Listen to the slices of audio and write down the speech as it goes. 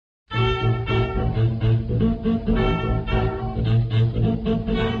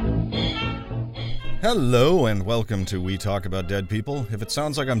Hello and welcome to We Talk About Dead People. If it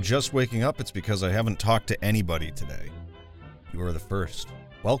sounds like I'm just waking up, it's because I haven't talked to anybody today. You are the first.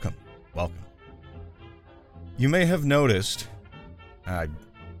 Welcome. Welcome. You may have noticed, I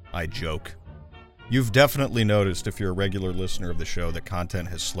joke. You've definitely noticed, if you're a regular listener of the show, that content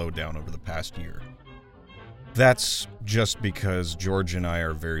has slowed down over the past year. That's just because George and I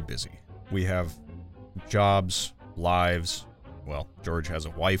are very busy. We have jobs, lives. Well, George has a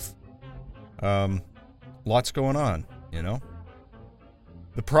wife. Lots going on, you know?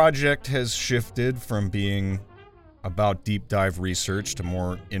 The project has shifted from being about deep dive research to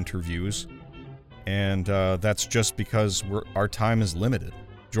more interviews, and that's just because our time is limited.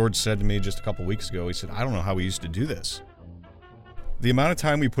 George said to me just a couple weeks ago, he said, I don't know how we used to do this. The amount of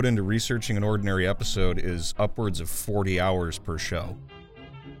time we put into researching an ordinary episode is upwards of 40 hours per show.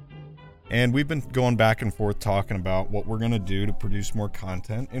 And we've been going back and forth talking about what we're going to do to produce more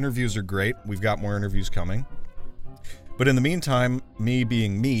content. Interviews are great. We've got more interviews coming. But in the meantime, me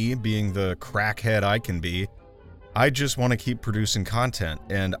being the crackhead I can be, I just want to keep producing content,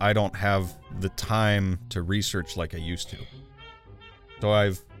 and I don't have the time to research like I used to. So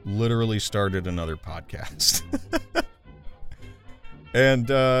I've literally started another podcast. And,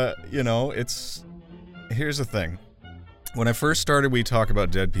 here's the thing. When I first started We Talk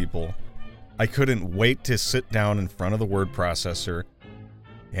About Dead People, I couldn't wait to sit down in front of the word processor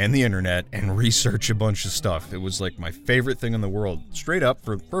and the internet and research a bunch of stuff. It was like my favorite thing in the world, straight up,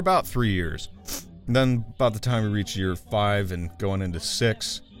 for about 3 years. And then about the time we reach year 5 and going into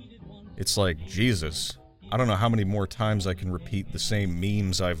 6, it's like, Jesus, I don't know how many more times I can repeat the same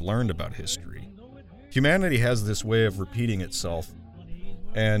memes I've learned about history. Humanity has this way of repeating itself,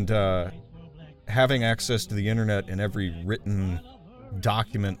 and having access to the internet and every written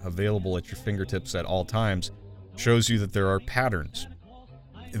document available at your fingertips at all times shows you that there are patterns.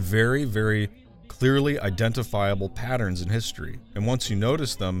 Very, very clearly identifiable patterns in history. And once you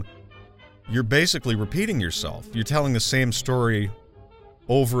notice them, you're basically repeating yourself. You're telling the same story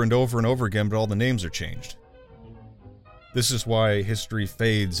over and over and over again, but all the names are changed. This is why history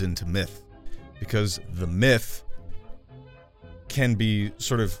fades into myth, because the myth can be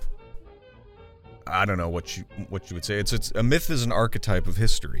sort of, I don't know what you would say. It's a myth is an archetype of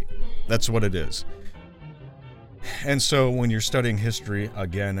history. That's what it is. And so when you're studying history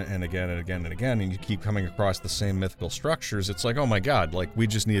again and again and again and again, and you keep coming across the same mythical structures, it's like, oh my God, like we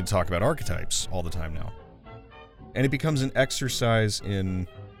just need to talk about archetypes all the time now. And it becomes an exercise in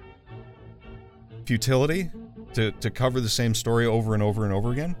futility to cover the same story over and over and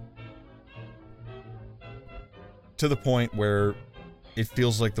over again, to the point where it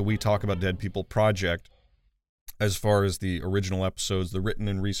feels like the We Talk About Dead People project, as far as the original episodes, the written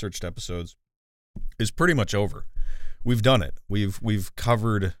and researched episodes, is pretty much over. We've done it. We've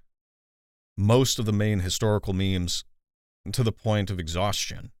covered most of the main historical memes to the point of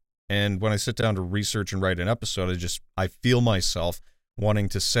exhaustion. And when I sit down to research and write an episode, I feel myself wanting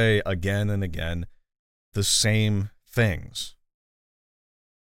to say again and again the same things.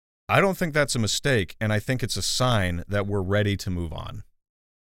 I don't think that's a mistake, and I think it's a sign that we're ready to move on.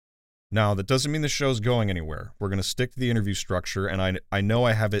 Now, that doesn't mean the show's going anywhere. We're going to stick to the interview structure, and I know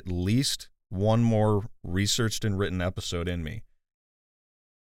I have at least one more researched and written episode in me.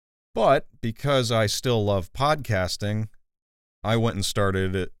 But because I still love podcasting, I went and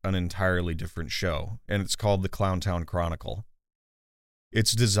started an entirely different show, and it's called the Chronicle.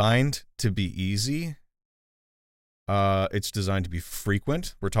 It's designed to be easy. It's designed to be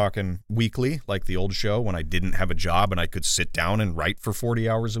frequent. We're talking weekly, like the old show when I didn't have a job and I could sit down and write for 40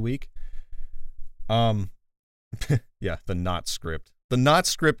 hours a week. Yeah, the not script. The not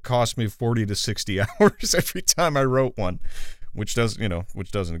script cost me 40 to 60 hours every time I wrote one, which doesn't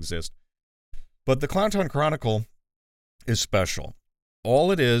exist. But the Chronicle is special. All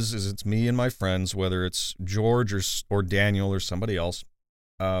it is it's me and my friends, whether it's George or Daniel or somebody else,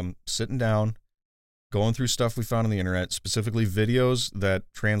 sitting down, going through stuff we found on the internet, specifically videos that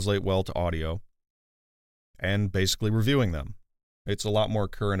translate well to audio, and basically reviewing them. It's a lot more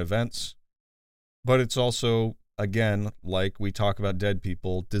current events, but it's also, again, like We Talk About Dead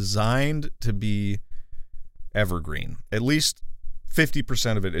People, designed to be evergreen. At least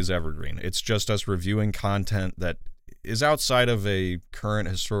 50% of it is evergreen. It's just us reviewing content that is outside of a current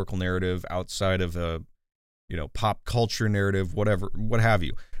historical narrative, outside of a, pop culture narrative, whatever, what have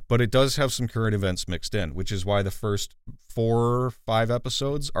you. But it does have some current events mixed in, which is why the first 4 or 5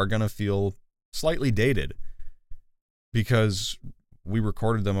 episodes are going to feel slightly dated, because we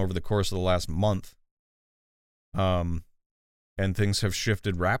recorded them over the course of the last month. And and things have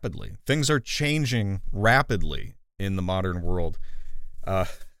shifted rapidly. Things are changing rapidly in the modern world. I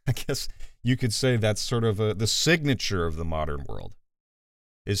guess you could say that's sort of the signature of the modern world,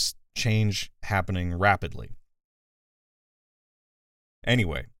 is change happening rapidly.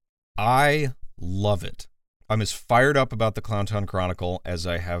 Anyway, I love it. I'm as fired up about the Clowntown Chronicle as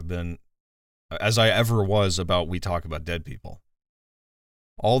I ever was about We Talk About Dead People.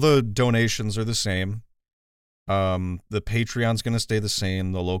 All the donations are the same. The Patreon's going to stay the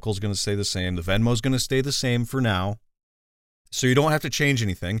same. The local's going to stay the same. The Venmo's going to stay the same for now. So you don't have to change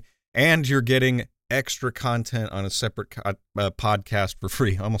anything. And you're getting extra content on a separate podcast for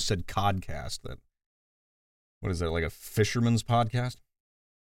free. I almost said codcast. What is that, like a fisherman's podcast?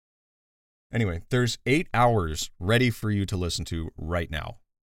 Anyway, there's 8 hours ready for you to listen to right now.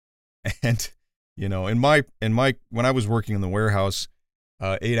 And, you know, when I was working in the warehouse,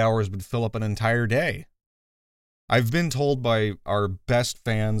 8 hours would fill up an entire day. I've been told by our best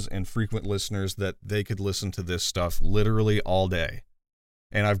fans and frequent listeners that they could listen to this stuff literally all day.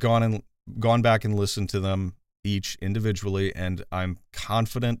 And I've gone back and listened to them each individually, and I'm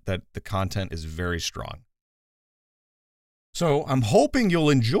confident that the content is very strong. So I'm hoping you'll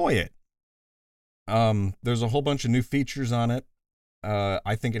enjoy it. There's a whole bunch of new features on it.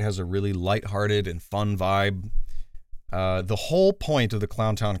 I think it has a really lighthearted and fun vibe. The whole point of the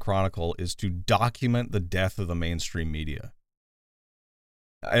Clowntown Chronicle is to document the death of the mainstream media.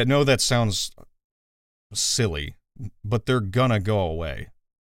 I know that sounds silly, but they're gonna go away.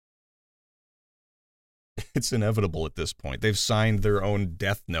 It's inevitable at this point. They've signed their own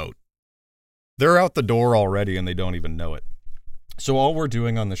death note. They're out the door already and they don't even know it. So all we're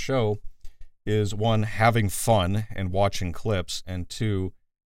doing on the show is, 1, having fun and watching clips, and 2,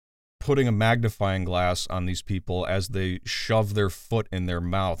 putting a magnifying glass on these people as they shove their foot in their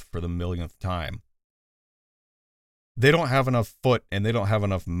mouth for the millionth time. They don't have enough foot and they don't have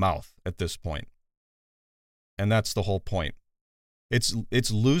enough mouth at this point. And that's the whole point.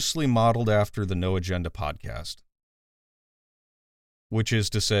 It's loosely modeled after the No Agenda podcast, which is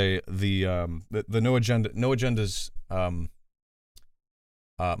to say the No Agenda's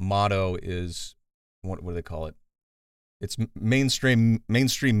motto is, what do they call it? It's mainstream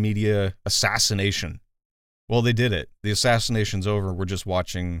media assassination. Well, they did it. The assassination's over. We're just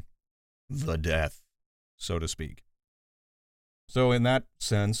watching the death, so to speak. So in that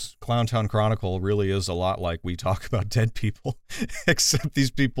sense, Clowntown Chronicle really is a lot like We Talk About Dead People, except these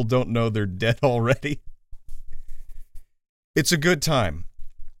people don't know they're dead already. It's a good time.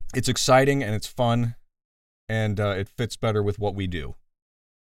 It's exciting and it's fun, and it fits better with what we do.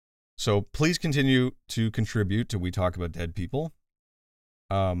 So please continue to contribute to We Talk About Dead People.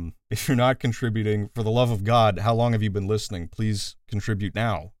 If you're not contributing, for the love of God, how long have you been listening? Please contribute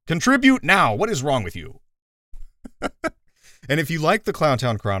now. Contribute now! What is wrong with you? And if you like the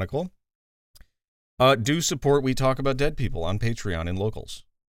Clowntown Chronicle, do support We Talk About Dead People on Patreon and locals.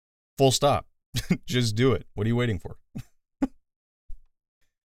 Full stop. Just do it. What are you waiting for?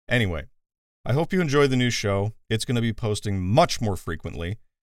 Anyway, I hope you enjoy the new show. It's going to be posting much more frequently.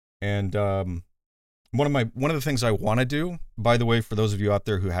 And one of the things I want to do, by the way, for those of you out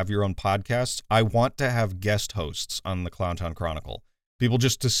there who have your own podcasts, I want to have guest hosts on the Clowntown Chronicle. People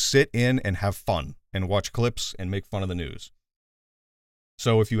just to sit in and have fun and watch clips and make fun of the news.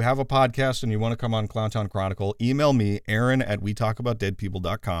 So if you have a podcast and you want to come on Clowntown Chronicle, email me,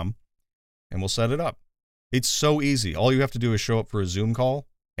 Aaron@wetalkaboutdeadpeople.com, and we'll set it up. It's so easy. All you have to do is show up for a Zoom call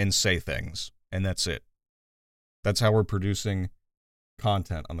and say things, and that's it. That's how we're producing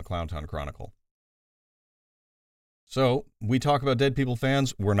content on the Clowntown Chronicle. So, We Talk About Dead People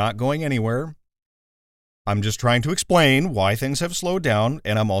fans, we're not going anywhere. I'm just trying to explain why things have slowed down,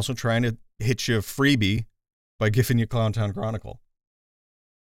 and I'm also trying to hit you a freebie by giving you Clowntown Chronicle.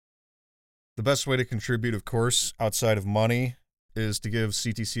 The best way to contribute, of course, outside of money, is to give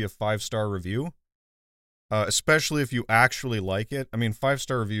CTC a 5-star review, especially if you actually like it. I mean,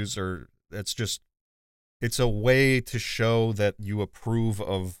 5-star reviews it's a way to show that you approve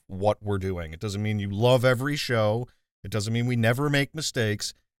of what we're doing. It doesn't mean you love every show. It doesn't mean we never make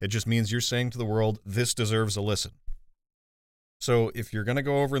mistakes. It just means you're saying to the world, this deserves a listen. So if you're going to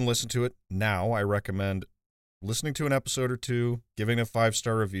go over and listen to it now, I recommend listening to an episode or two, giving a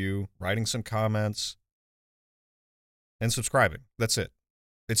 5-star review, writing some comments, and subscribing. That's it.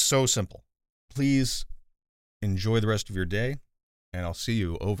 It's so simple. Please enjoy the rest of your day, and I'll see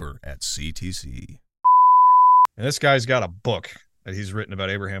you over at CTC. And this guy's got a book that he's written about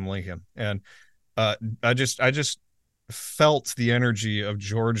Abraham Lincoln. And I just felt the energy of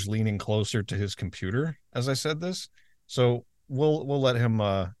George leaning closer to his computer as I said this. So we'll let him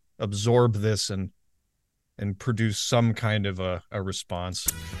absorb this and and produce some kind of a response.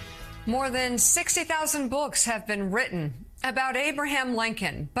 More than 60,000 books have been written about Abraham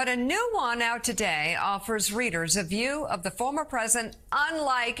Lincoln, but a new one out today offers readers a view of the former president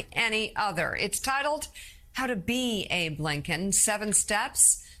unlike any other. It's titled How to Be Abe Lincoln, 7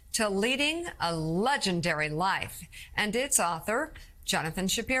 Steps to Leading a Legendary Life. And its author, Jonathan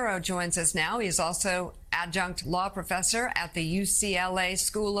Shapiro, joins us now. He's also adjunct law professor at the UCLA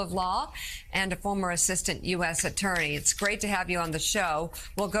School of Law and a former assistant U.S. attorney. It's great to have you on the show.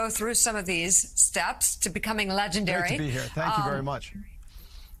 We'll go through some of these steps to becoming legendary. Great to be here. Thank you very much.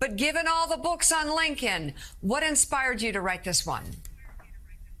 But given all the books on Lincoln, what inspired you to write this one?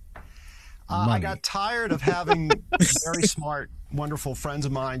 I got tired of having very smart, wonderful friends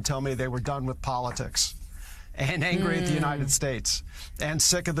of mine tell me they were done with politics and angry at the United States and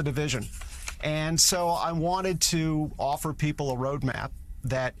sick of the division. And so I wanted to offer people a roadmap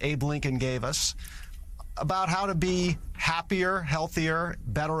that Abe Lincoln gave us about how to be happier, healthier,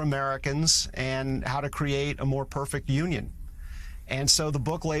 better Americans, and how to create a more perfect union. And so the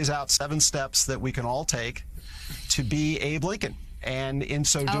book lays out 7 steps that we can all take to be Abe Lincoln, and in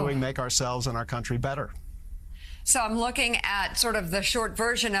so doing, make ourselves and our country better. So I'm looking at sort of the short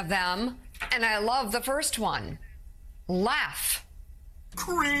version of them, and I love the first one. Laugh.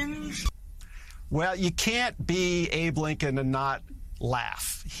 Cringe. Well, you can't be Abe Lincoln and not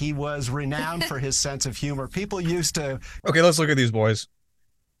laugh. He was renowned for his sense of humor. People used to... Okay, let's look at these boys.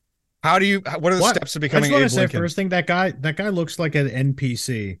 What are the steps to becoming Abe Lincoln? I just want to say first thing, that guy looks like an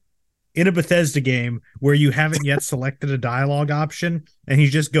NPC in a Bethesda game where you haven't yet selected a dialogue option, and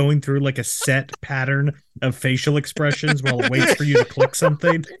he's just going through like a set pattern of facial expressions while it waits for you to click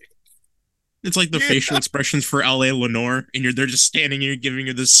something. It's like the facial expressions for L.A. Lenore, and they're just standing here giving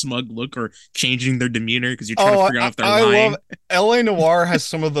you this smug look or changing their demeanor because you're trying to figure out if they're lying. I love L.A. Noire has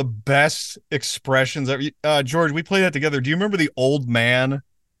some of the best expressions. George, we played that together. Do you remember the old man?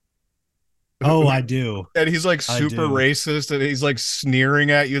 Oh, I do. And he's like super racist, and he's like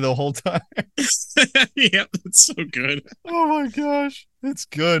sneering at you the whole time. Yeah, that's so good. Oh my gosh, it's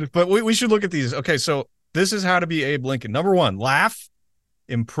good. But we should look at these. Okay, so this is how to be Abe Lincoln. Number 1, laugh,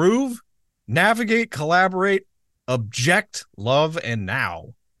 improve, navigate, collaborate, object, love, and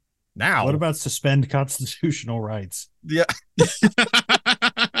now. What about suspend constitutional rights? Yeah.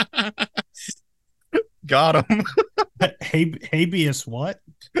 Got him. Habeas what?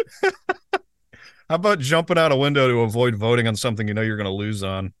 How about jumping out a window to avoid voting on something you know you're going to lose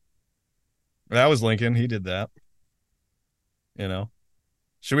on? That was Lincoln. He did that. You know.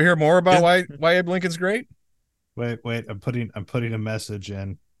 Should we hear more about why Abe Lincoln's great? Wait. I'm putting a message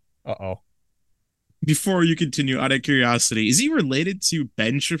in. Uh-oh. Before you continue, out of curiosity, is he related to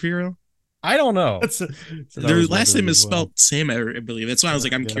Ben Shapiro? I don't know. Their last name is spelled same, I believe. That's why I was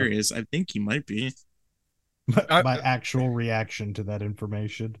like, I'm curious. I think he might be. My actual reaction to that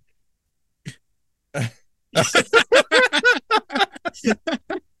information.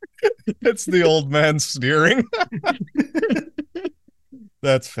 It's the old man sneering.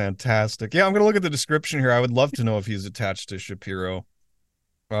 That's fantastic. Yeah, I'm going to look at the description here. I would love to know if he's attached to Shapiro.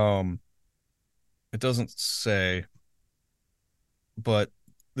 It doesn't say, but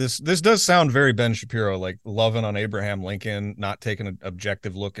this does sound very Ben Shapiro, like loving on Abraham Lincoln, not taking an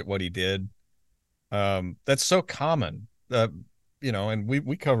objective look at what he did. That's so common, and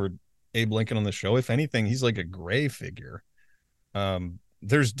we covered Abe Lincoln on the show. If anything, he's like a gray figure.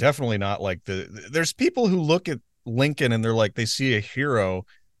 There's definitely not like there's people who look at Lincoln and they're like, they see a hero.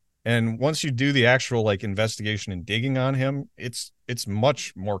 And once you do the actual like investigation and digging on him, it's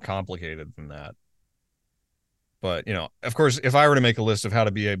much more complicated than that. But, of course, if I were to make a list of how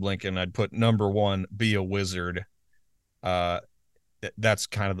to be Abe Lincoln, I'd put number 1, be a wizard. That's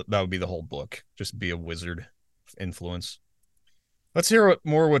that would be the whole book. Just be a wizard influence. Let's hear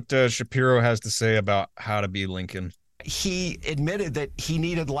what Shapiro has to say about how to be Lincoln. He admitted that he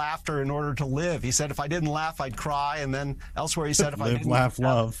needed laughter in order to live. He said, if I didn't laugh, I'd cry. And then elsewhere he said, if I didn't laugh,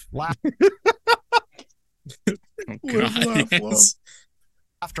 love. Laughter,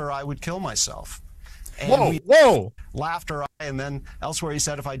 I would kill myself. And whoa. Laughter, and then elsewhere he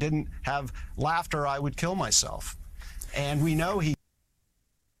said, if I didn't have laughter, I would kill myself. And we know he...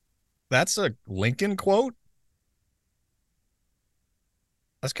 That's a Lincoln quote?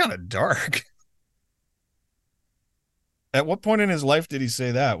 That's kind of dark. At what point in his life did he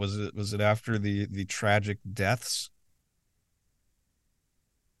say that? Was it after the tragic deaths?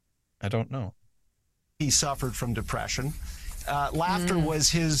 I don't know. He suffered from depression. Laughter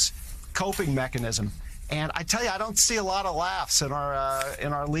was his coping mechanism. And I tell you, I don't see a lot of laughs in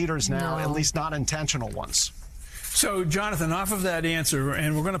our leaders now, at least not intentional ones. So, Jonathan, off of that answer,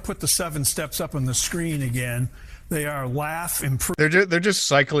 and we're going to put the 7 steps up on the screen again. They are laugh, improve. They're just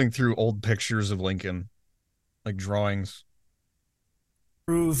cycling through old pictures of Lincoln, like drawings.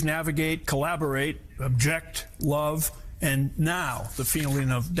 Improve, navigate, collaborate, object, love, and now, the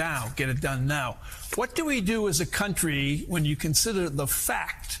feeling of now, get it done now. What do we do as a country when you consider the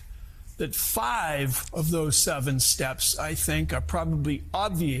fact that 5 of those 7 steps, I think, are probably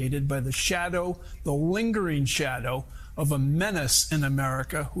obviated by the shadow, the lingering shadow of a menace in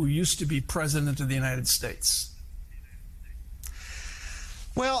America who used to be president of the United States?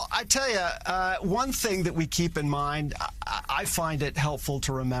 Well, I tell you, one thing that we keep in mind, I find it helpful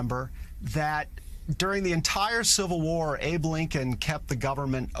to remember that during the entire Civil War, Abe Lincoln kept the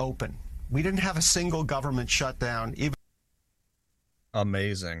government open. We didn't have a single government shutdown. Even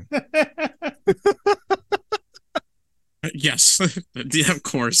Amazing. Yes, yeah, of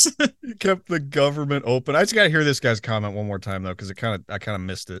course. He kept the government open. I just got to hear this guy's comment one more time, though, because I kind of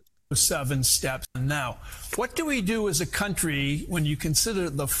missed it. 7 steps. Now, what do we do as a country when you consider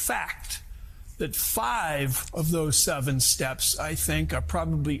the fact that 5 of those 7 steps, I think, are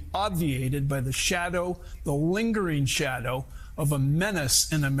probably obviated by the shadow, the lingering shadow of a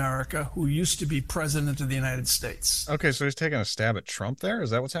menace in America who used to be president of the United States? Okay, so he's taking a stab at Trump there?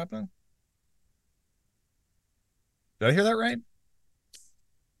 Is that what's happening? Did I hear that right?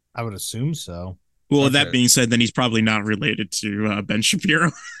 I would assume so. Well, Okay. that being said, then he's probably not related to Ben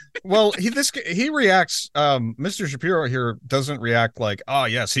Shapiro. Well, he reacts. Mr. Shapiro here doesn't react like, "Oh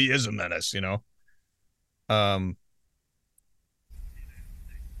yes, he is a menace," you know.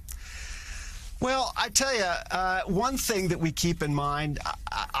 Well, I tell you, one thing that we keep in mind,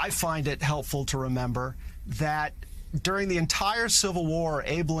 I find it helpful to remember that during the entire Civil War,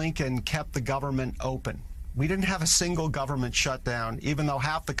 Abe Lincoln kept the government open. We didn't have a single government shutdown, even though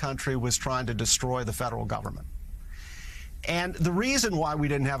half the country was trying to destroy the federal government. And the reason why we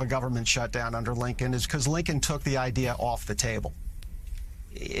didn't have a government shutdown under Lincoln is because Lincoln took the idea off the table.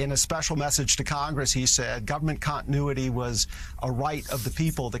 In a special message to Congress, he said government continuity was a right of the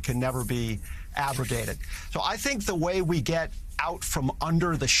people that can never be abrogated. So I think the way we get out from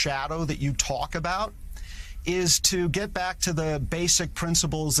under the shadow that you talk about is to get back to the basic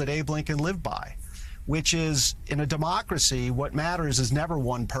principles that Abe Lincoln lived by, which is, in a democracy, what matters is never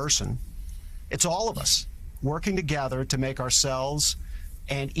one person. It's all of us working together to make ourselves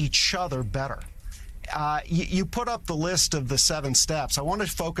and each other better. You put up the list of the 7 steps. I want to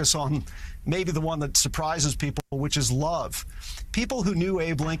focus on maybe the one that surprises people, which is love. People who knew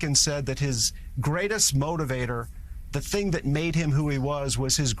Abe Lincoln said that his greatest motivator, the thing that made him who he was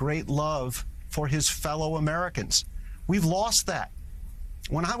his great love for his fellow Americans. We've lost that.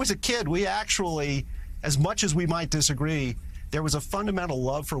 When I was a kid, we actually, as much as we might disagree, there was a fundamental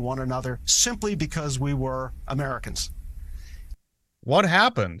love for one another simply because we were Americans. What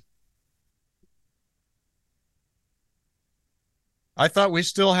happened? I thought we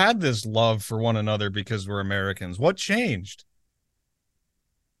still had this love for one another because we're Americans. What changed?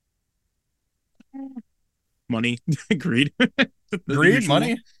 Money, greed, Greed,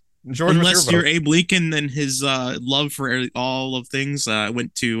 money. George, unless you're Abe Lincoln, then his love for all of things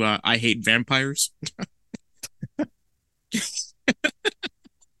went to I hate vampires.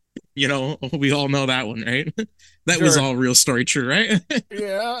 You know, we all know that one, right? That was all real story, true, right?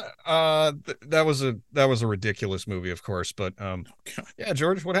 Yeah, that was a ridiculous movie, of course, but yeah,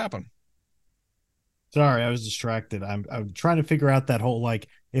 George, what happened? Sorry, I was distracted. I'm trying to figure out that whole, like,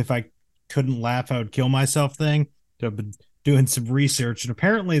 if I couldn't laugh, I would kill myself thing. So I've been doing some research, and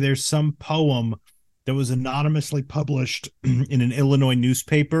apparently there's some poem that was anonymously published in an Illinois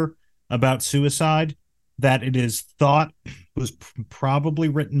newspaper about suicide that it is thought was probably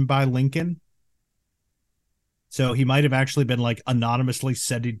written by Lincoln. So he might have actually been like anonymously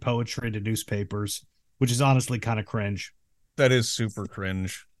sending poetry to newspapers, which is honestly kind of cringe. That is super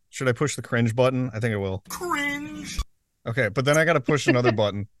cringe. Should I push the cringe button? I think I will. Cringe. Okay, but then I got to push another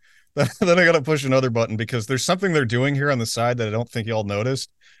button. Then I got to push another button because there's something they're doing here on the side that I don't think y'all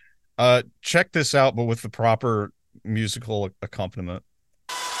noticed. Check this out, but with the proper musical accompaniment.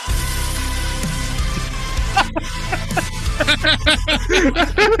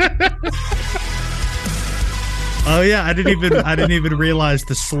 Oh yeah, I didn't even realize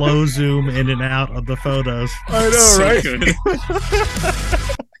the slow zoom in and out of the photos. I know, So right? good.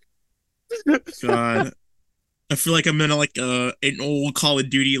 God, I feel like I'm in an old Call of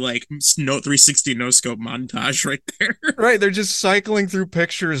Duty like 360 no scope montage right there. Right, they're just cycling through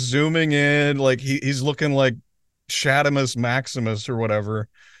pictures, zooming in, like he's looking like Shadimus Maximus or whatever.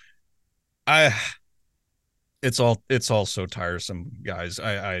 It's all so tiresome, guys.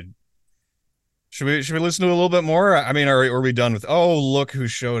 Should we listen to a little bit more? I mean, are we done with? Oh, look who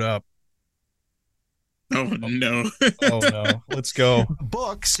showed up! Oh no! Oh no! Let's go. The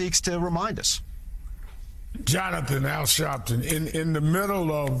book seeks to remind us. Jonathan Al Sharpton, in the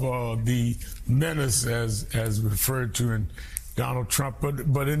middle of the menace as referred to in Donald Trump,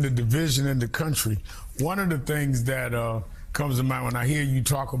 but in the division in the country, one of the things that comes to mind when I hear you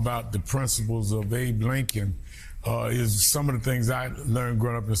talk about the principles of Abe Lincoln is some of the things I learned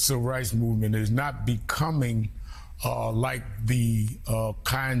growing up in the civil rights movement is not becoming like the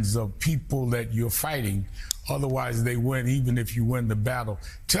kinds of people that you're fighting. Otherwise, they win even if you win the battle.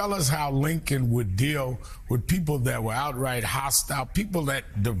 Tell us how Lincoln would deal with people that were outright hostile, people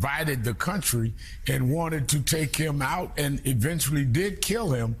that divided the country and wanted to take him out and eventually did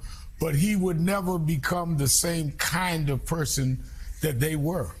kill him, but he would never become the same kind of person that they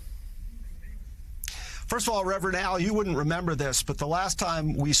were. First of all, Reverend Al, you wouldn't remember this, but the last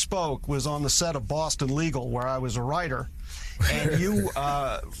time we spoke was on the set of Boston Legal, where I was a writer. And you,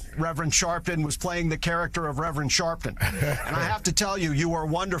 Reverend Sharpton, was playing the character of Reverend Sharpton. And I have to tell you, you are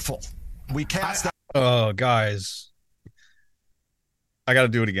wonderful. We cast that. Oh, guys. I got to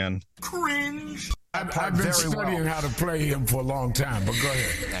do it again. Cringe. I've been studying how to play him for a long time, but go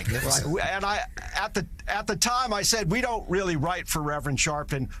ahead. Right. And I, at the time, I said, we don't really write for Reverend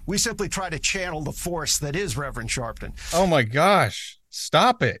Sharpton. We simply try to channel the force that is Reverend Sharpton. Oh, my gosh.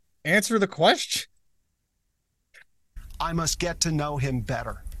 Stop it. Answer the question. I must get to know him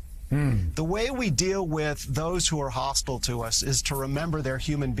better. The way we deal with those who are hostile to us is to remember they're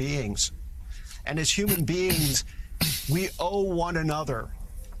human beings. And as human beings, we owe one another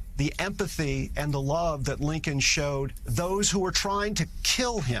the empathy and the love that Lincoln showed those who were trying to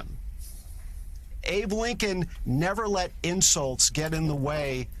kill him. Abe Lincoln never let insults get in the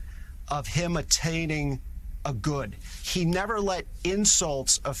way of him attaining a good. He never let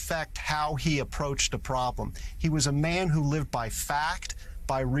insults affect how he approached a problem. He was a man who lived by fact,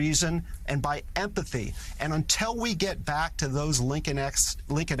 by reason, and by empathy. And until we get back to those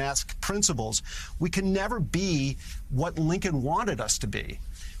Lincoln-esque principles, we can never be what Lincoln wanted us to be,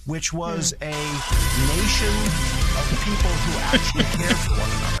 which was a nation of people who actually cared for one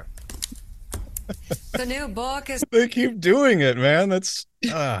another. The new book is They keep doing it, man. That's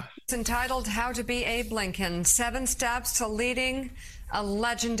It's entitled How to Be Abe Lincoln, 7 Steps to Leading a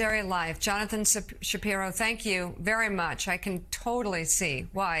Legendary Life. Jonathan Shapiro, thank you very much. I can totally see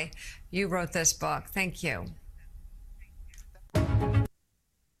why you wrote this book. Thank you.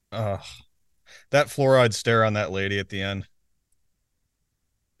 that fluoride stare on that lady at the end.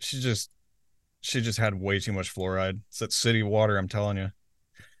 She just had way too much fluoride. It's that city water, I'm telling you.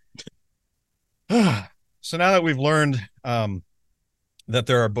 So now that we've learned that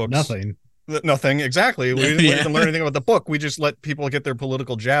there are books, nothing exactly. We didn't even learn anything about the book. We just let people get their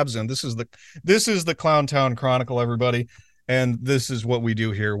political jabs in. This is the Clown Town Chronicle, everybody, and this is what we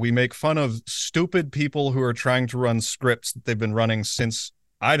do here. We make fun of stupid people who are trying to run scripts that they've been running since,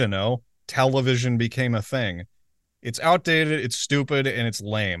 I don't know, television became a thing. It's outdated, it's stupid, and it's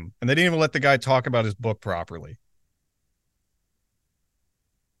lame. And they didn't even let the guy talk about his book properly.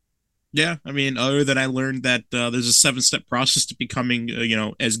 Yeah, I mean, other than I learned that there's a 7-step process to becoming,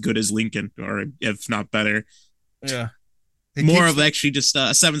 as good as Lincoln, or if not better. Yeah. More of actually just a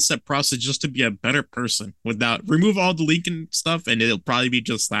 7-step process just to be a better person without remove all the Lincoln stuff, and it'll probably be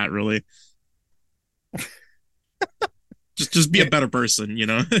just that, really. just be a better person,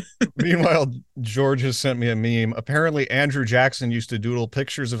 Meanwhile, George has sent me a meme. Apparently, Andrew Jackson used to doodle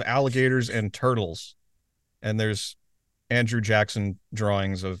pictures of alligators and turtles, and there's Andrew Jackson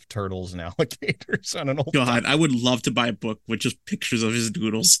drawings of turtles and alligators on an old. God, I would love to buy a book with just pictures of his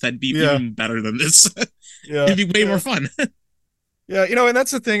doodles. That'd be even better than this. It'd be way more fun. Yeah, and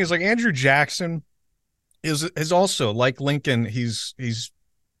that's the thing is like Andrew Jackson is also like Lincoln. He's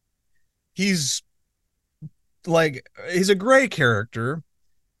like he's a gray character,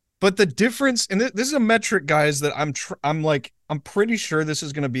 but the difference, and this is a metric, guys, that I'm pretty sure this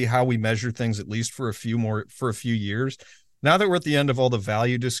is going to be how we measure things at least for a few years. Now that we're at the end of all the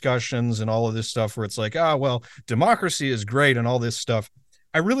value discussions and all of this stuff where it's like, well, democracy is great and all this stuff.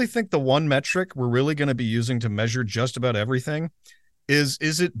 I really think the one metric we're really going to be using to measure just about everything is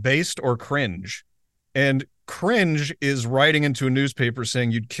it based or cringe? And cringe is writing into a newspaper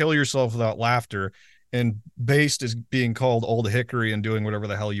saying you'd kill yourself without laughter. And based is being called old hickory and doing whatever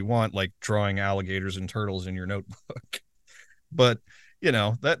the hell you want, like drawing alligators and turtles in your notebook. But,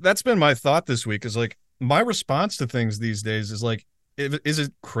 that's been my thought this week is like, my response to things these days is like, is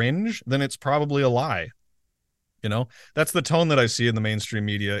it cringe? Then it's probably a lie. That's the tone that I see in the mainstream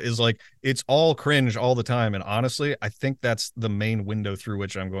media is like, it's all cringe all the time. And honestly, I think that's the main window through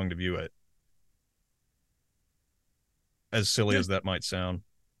which I'm going to view it. as silly as that might sound.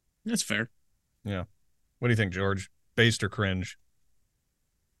 That's fair. Yeah. What do you think, George? Based or cringe?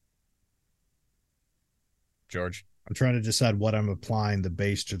 George? I'm trying to decide what I'm applying the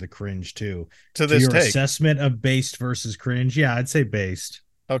based or the cringe to. To this your take. assessment of based versus cringe, yeah, I'd say based.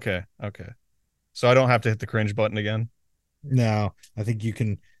 Okay. So I don't have to hit the cringe button again? No, I think you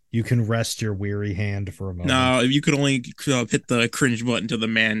can rest your weary hand for a moment. No, if you could only hit the cringe button to the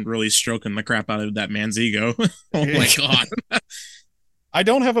man really stroking the crap out of that man's ego. Oh my god. I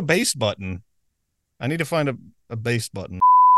don't have a base button. I need to find a base button.